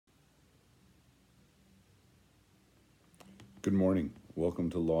Good morning.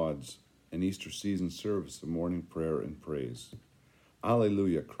 Welcome to Lauds, an Easter season service of morning prayer and praise.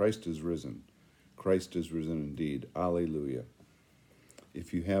 Alleluia, Christ is risen. Christ is risen indeed. Alleluia.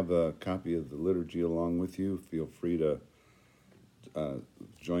 If you have a copy of the liturgy along with you, feel free to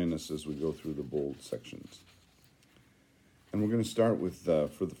join us as we go through the bold sections. And we're going to start with,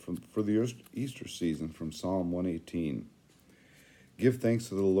 for the Easter season, from Psalm 118. Give thanks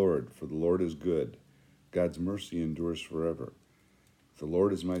to the Lord, for the Lord is good. God's mercy endures forever. The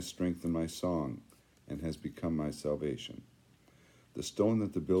Lord is my strength and my song, and has become my salvation. The stone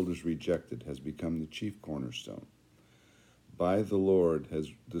that the builders rejected has become the chief cornerstone. By the Lord has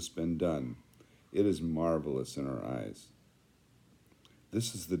this been done. It is marvelous in our eyes.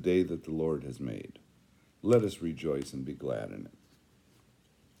 This is the day that the Lord has made. Let us rejoice and be glad in it.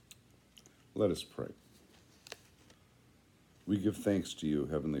 Let us pray. We give thanks to you,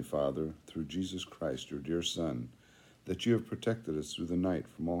 Heavenly Father, through Jesus Christ, your dear Son, that you have protected us through the night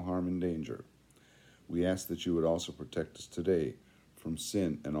from all harm and danger. We ask that you would also protect us today from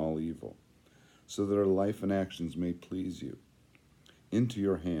sin and all evil, so that our life and actions may please you. Into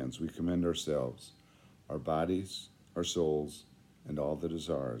your hands we commend ourselves, our bodies, our souls, and all that is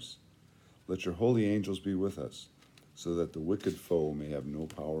ours. Let your holy angels be with us, so that the wicked foe may have no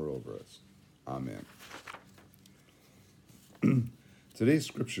power over us. Amen. Today's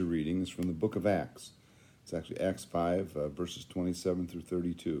scripture reading is from the book of Acts. It's actually Acts 5, verses 27 through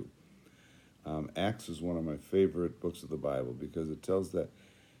 32. Acts is one of my favorite books of the Bible because it tells that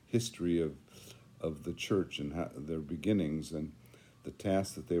history of the church and their beginnings and the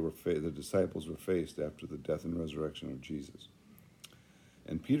tasks that the disciples were faced after the death and resurrection of Jesus.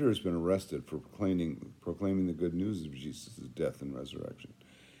 And Peter has been arrested for proclaiming the good news of Jesus' death and resurrection.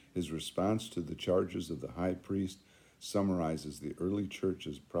 His response to the charges of the high priest summarizes the early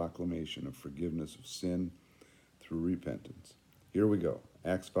church's proclamation of forgiveness of sin through repentance. Here we go,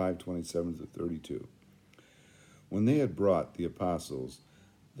 Acts 5:27 through 32. When they had brought the apostles,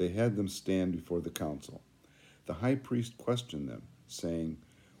 they had them stand before the council. The high priest questioned them, saying,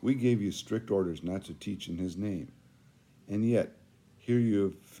 "We gave you strict orders not to teach in his name, and yet here you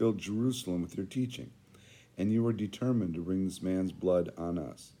have filled Jerusalem with your teaching, and you are determined to bring this man's blood on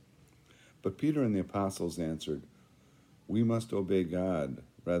us." But Peter and the apostles answered, "We must obey God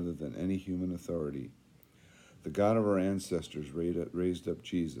rather than any human authority. The God of our ancestors raised up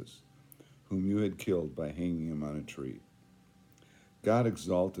Jesus, whom you had killed by hanging him on a tree. God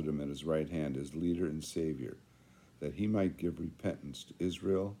exalted him at his right hand as leader and Savior, that he might give repentance to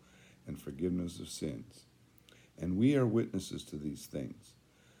Israel and forgiveness of sins. And we are witnesses to these things,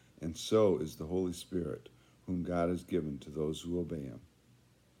 and so is the Holy Spirit, whom God has given to those who obey him."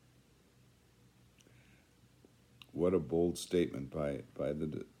 What a bold statement by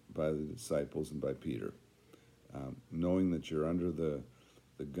the disciples and by Peter. Knowing that you're under the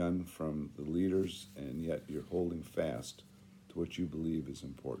gun from the leaders, and yet you're holding fast to what you believe is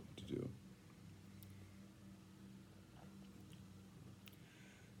important to do.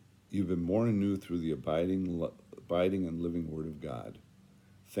 You've been born anew through the abiding and living Word of God.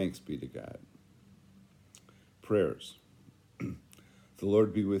 Thanks be to God. Prayers. The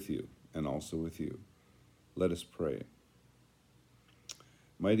Lord be with you, and also with you. Let us pray.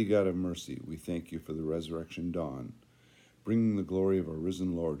 Mighty God of mercy, we thank you for the resurrection dawn, bringing the glory of our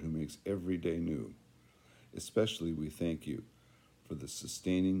risen Lord who makes every day new. Especially we thank you for the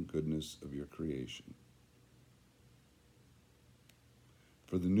sustaining goodness of your creation,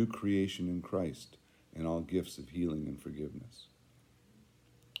 for the new creation in Christ and all gifts of healing and forgiveness,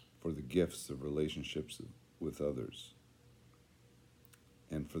 for the gifts of relationships with others,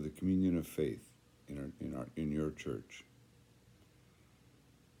 and for the communion of faith in your church.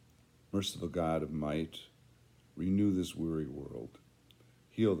 Merciful God of might, renew this weary world,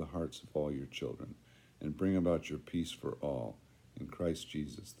 heal the hearts of all your children, and bring about your peace for all in Christ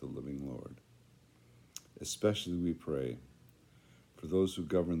Jesus, the living Lord. Especially we pray for those who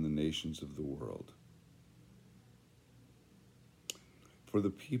govern the nations of the world, for the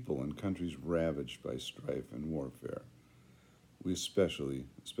people and countries ravaged by strife and warfare. We especially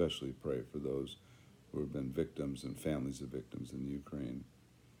pray for those who have been victims and families of victims in the Ukraine.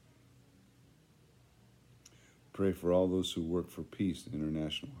 Pray for all those who work for peace and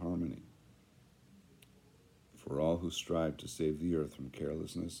international harmony, for all who strive to save the earth from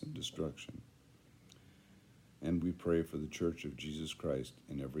carelessness and destruction. And we pray for the Church of Jesus Christ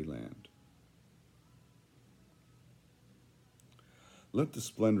in every land. Let the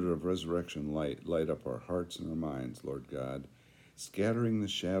splendor of resurrection light up our hearts and our minds, Lord God, scattering the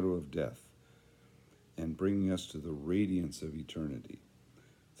shadow of death and bringing us to the radiance of eternity.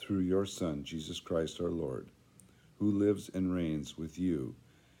 Through your Son, Jesus Christ our Lord, who lives and reigns with you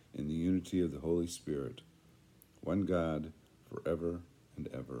in the unity of the Holy Spirit, one God, forever and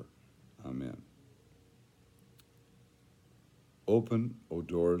ever. Amen. Open, O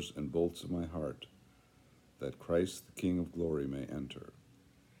doors and bolts of my heart, that Christ the King of glory may enter.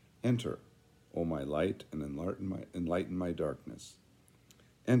 Enter, O my light, and enlighten my darkness.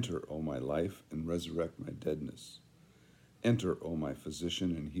 Enter, O my life, and resurrect my deadness. Enter, O my physician,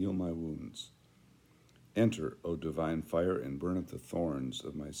 and heal my wounds. Enter, O divine fire, and burn up the thorns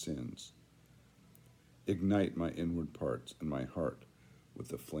of my sins. Ignite my inward parts and my heart with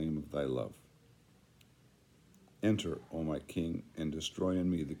the flame of thy love. Enter, O my King, and destroy in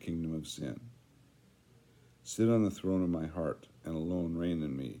me the kingdom of sin. Sit on the throne of my heart, and alone reign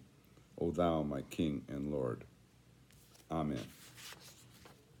in me, O thou, my King and Lord. Amen.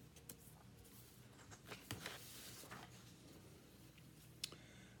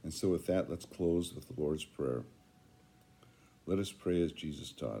 And so with that, let's close with the Lord's Prayer. Let us pray as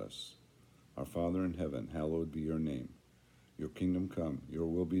Jesus taught us. Our Father in heaven, hallowed be your name. Your kingdom come, your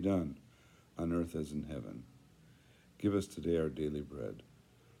will be done, on earth as in heaven. Give us today our daily bread.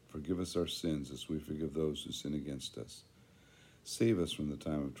 Forgive us our sins as we forgive those who sin against us. Save us from the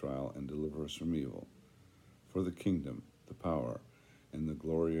time of trial and deliver us from evil. For the kingdom, the power, and the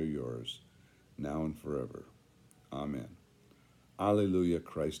glory are yours, now and forever. Amen. Alleluia,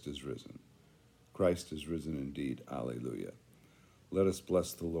 Christ is risen. Christ is risen indeed. Alleluia. Let us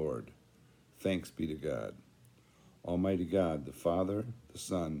bless the Lord. Thanks be to God. Almighty God, the Father, the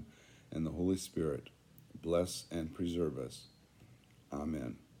Son, and the Holy Spirit, bless and preserve us.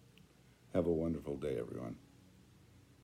 Amen. Have a wonderful day, everyone.